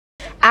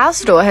Our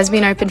store has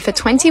been open for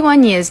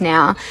 21 years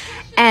now,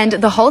 and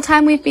the whole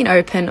time we've been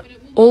open,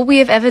 all we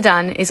have ever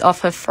done is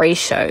offer free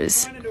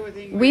shows.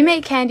 We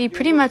make candy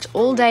pretty much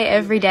all day,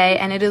 every day,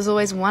 and it is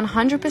always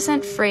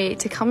 100% free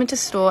to come into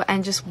store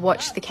and just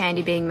watch the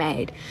candy being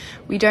made.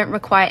 We don't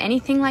require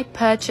anything like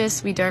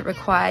purchase. We don't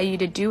require you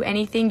to do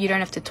anything. You don't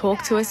have to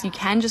talk to us. You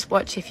can just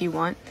watch if you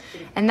want.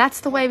 And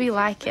that's the way we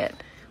like it.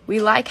 We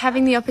like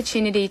having the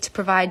opportunity to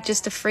provide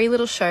just a free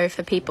little show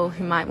for people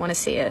who might want to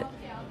see it.